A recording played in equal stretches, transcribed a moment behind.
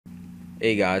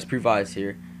Hey guys, Previce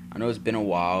here. I know it's been a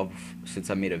while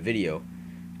since I made a video,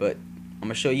 but I'm going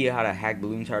to show you how to hack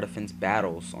balloon tower defense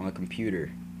battles on a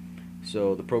computer.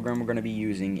 So the program we're going to be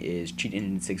using is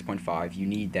CheatEngine 6.5. You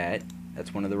need that.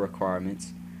 That's one of the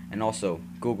requirements. And also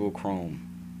Google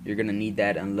Chrome. You're going to need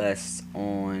that unless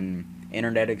on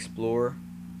Internet Explorer,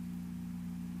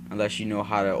 unless you know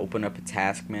how to open up a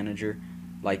task manager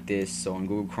like this. So on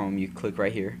Google Chrome you click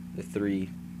right here, the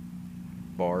three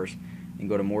bars, and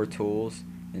go to more tools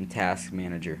and task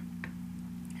manager.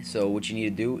 So what you need to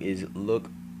do is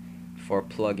look for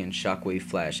plugin Shockwave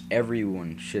Flash.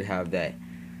 Everyone should have that.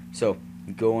 So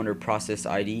go under process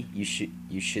ID.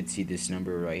 You should see this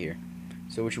number right here.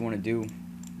 So what you want to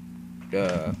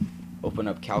do, open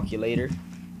up calculator.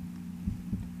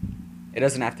 It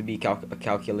doesn't have to be a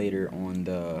calculator on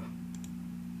the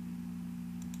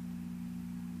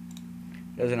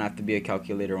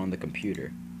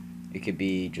computer. It could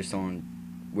be just on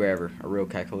wherever, a real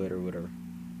calculator or whatever.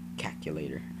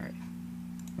 Calculator. Alright.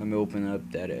 Let me open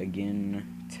up that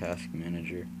again. Task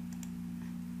manager.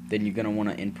 Then you're going to want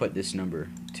to input this number.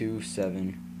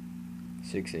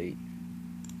 2768.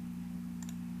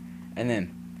 And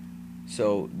then,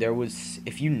 so there was,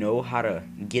 if you know how to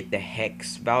get the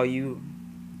hex value,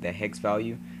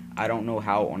 I don't know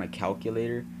how on a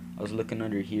calculator. I was looking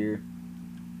under here.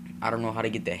 I don't know how to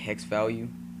get the hex value.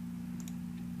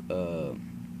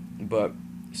 But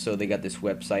so they got this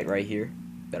website right here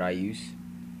that I use.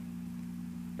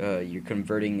 You're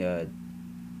converting a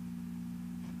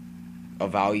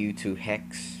value to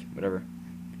hex, whatever.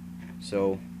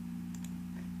 So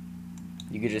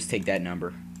you could just take that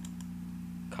number,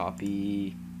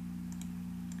 copy,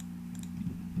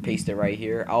 paste it right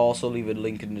here. I'll also leave a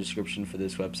link in the description for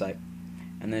this website,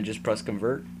 and then just press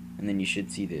convert, and then you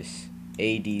should see this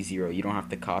AD0. You don't have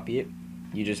to copy it,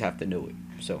 you just have to know it.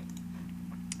 So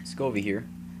let's go over here.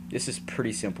 This is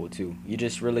pretty simple too. You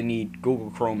just really need Google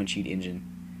Chrome and CheatEngine.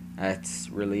 That's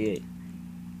really it.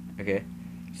 Okay,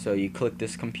 so you click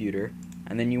this computer,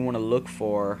 and then you want to look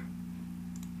for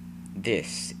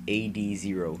this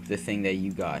AD0, the thing that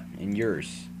you got and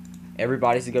yours.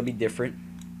 Everybody's gonna be different,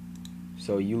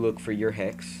 so you look for your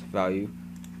hex value.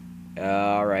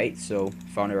 Alright, so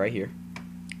found it right here.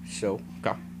 So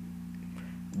okay,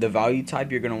 the value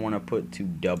type you're gonna want to put to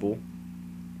double,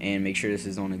 and make sure this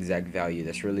is on exact value.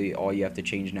 That's really all you have to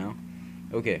change now.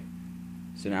 Okay,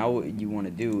 so now what you want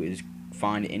to do is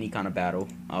find any kind of battle.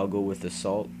 I'll go with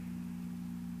assault.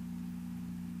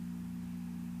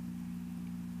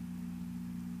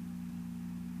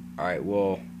 Alright,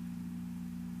 well,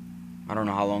 I don't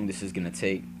know how long this is gonna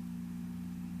take,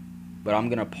 but I'm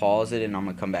gonna pause it and I'm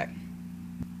gonna come back.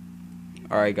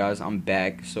 Alright guys, I'm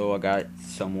back. So I got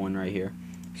someone right here.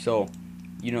 So,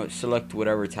 you know, select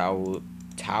whatever towers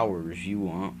you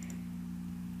want.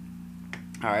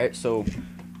 Alright, so,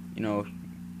 you know,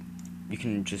 you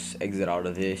can just exit out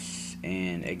of this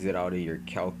and exit out of your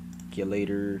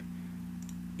calculator.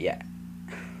 Yeah.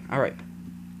 Alright.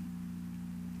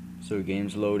 So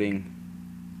game's loading.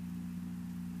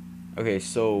 Okay,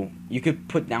 so you could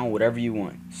put down whatever you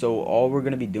want. So all we're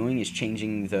gonna be doing is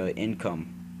changing the income.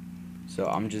 So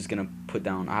I'm just gonna put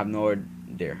down, I have no idea.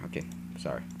 There, okay,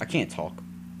 sorry, I can't talk.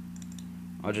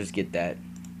 I'll just get that.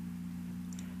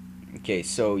 Okay,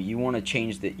 so you want to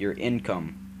change your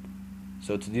income.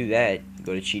 So to do that,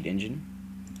 go to CheatEngine.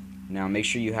 Now make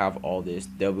sure you have all this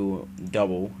double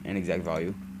and exact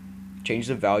value. Change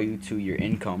the value to your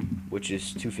income, which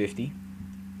is 250.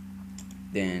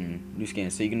 Then new scan.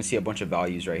 So you're gonna see a bunch of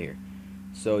values right here.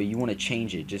 So you want to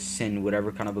change it. Just send whatever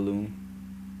kind of balloon.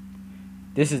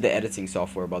 This is the editing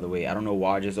software, by the way. I don't know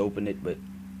why I just opened it, but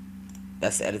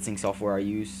that's the editing software I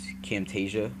use,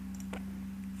 Camtasia.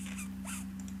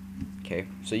 Okay,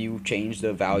 so you change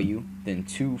the value, then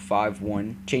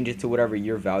 251, change it to whatever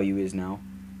your value is now,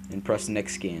 and press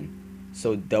next scan.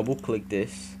 So double click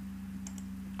this.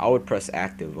 I would press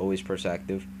active, always press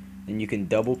active. Then you can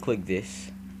double click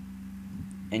this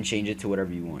and change it to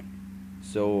whatever you want.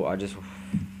 So I just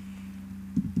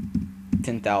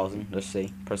 10,000, let's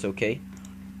say, press OK.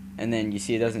 And then you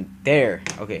see it doesn't, there,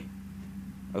 okay.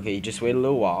 Okay, you just wait a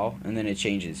little while, and then it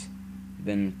changes.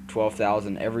 Then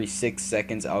 12,000, every 6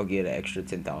 seconds I'll get an extra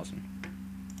 10,000.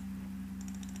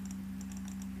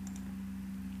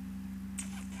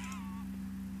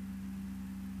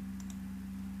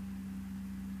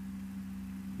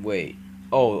 Wait,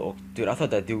 oh, dude, I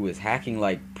thought that dude was hacking,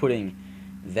 like putting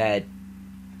that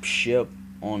ship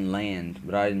on land,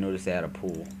 but I didn't notice they had a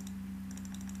pool.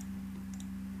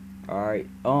 Alright,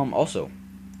 also,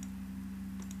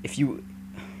 if you,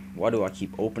 why do I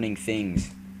keep opening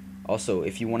things? Also,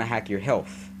 if you want to hack your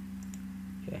health,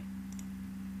 okay,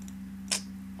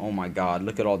 Oh my god,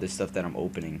 look at all this stuff that I'm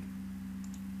opening.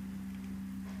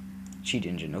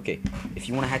 CheatEngine. Okay, if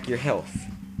you want to hack your health,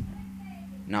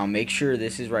 now make sure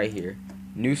this is right here.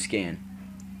 New scan.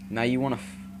 Now you want to.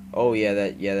 Oh yeah,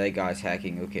 that guy's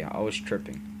hacking. Okay, I was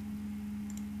tripping.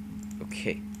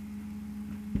 Okay.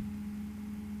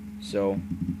 So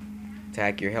to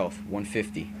hack your health,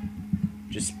 150.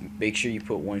 Just make sure you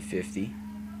put 150,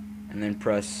 and then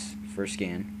press for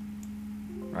scan.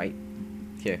 Right.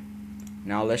 Okay.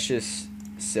 Now let's just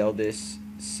sell this.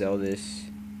 Sell this.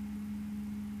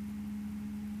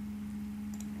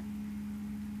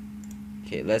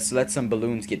 Okay, let's let some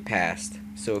balloons get past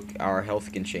so our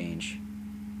health can change.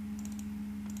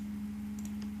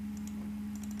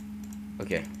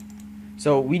 Okay.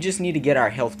 So we just need to get our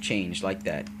health changed like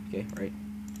that. Okay, right?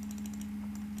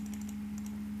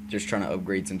 Just trying to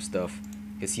upgrade some stuff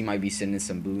because he might be sending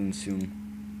some balloons soon.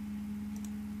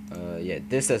 Yeah,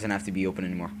 this doesn't have to be open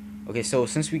anymore. Okay, so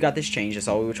since we got this changed, that's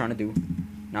all we were trying to do.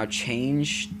 Now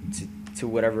change to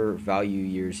whatever value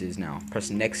yours is now. Press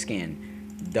next scan.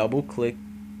 Double click.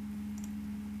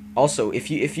 Also, if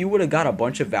you would have got a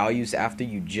bunch of values after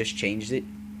you just changed it,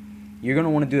 you're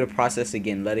gonna want to do the process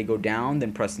again. Let it go down,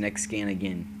 then press next scan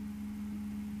again.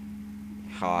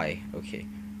 Hi. Okay.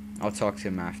 I'll talk to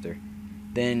him after.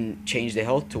 Then change the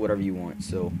health to whatever you want.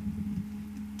 So,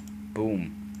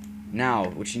 boom. Now,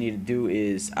 what you need to do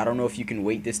is, I don't know if you can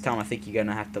wait this time. I think you're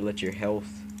gonna have to let your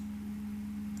health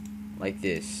like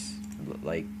this.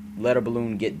 Like, let a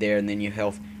balloon get there, and then your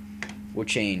health will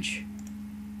change.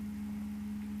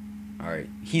 Alright.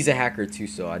 He's a hacker too,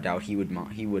 so I doubt he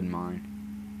wouldn't mind.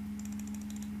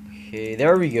 Okay,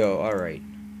 there we go. Alright.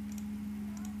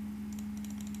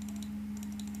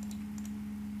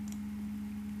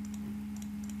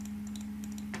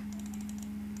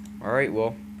 Alright,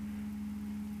 well.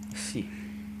 Let's see.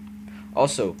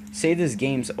 Also, say this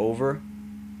game's over.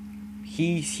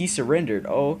 He surrendered.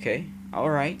 Oh, okay.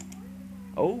 Alright.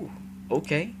 Oh,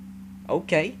 okay.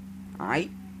 Okay. Alright.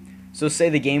 So say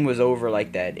the game was over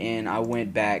like that, and I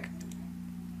went back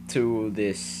to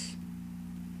this,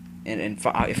 and if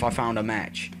I found a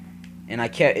match, and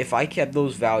if I kept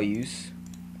those values,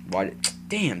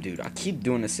 damn dude, I keep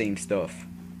doing the same stuff.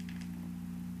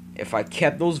 If I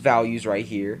kept those values right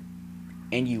here,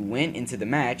 and you went into the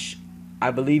match,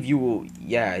 I believe you will,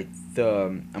 yeah,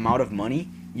 the amount of money,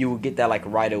 you will get that like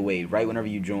right away, right whenever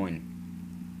you join.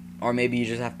 Or maybe you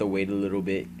just have to wait a little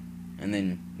bit, and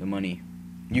then the money.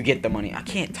 You get the money. I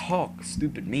can't talk.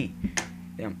 Stupid me.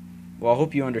 Damn. Well, I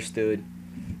hope you understood.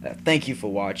 Thank you for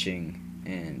watching,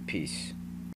 and peace.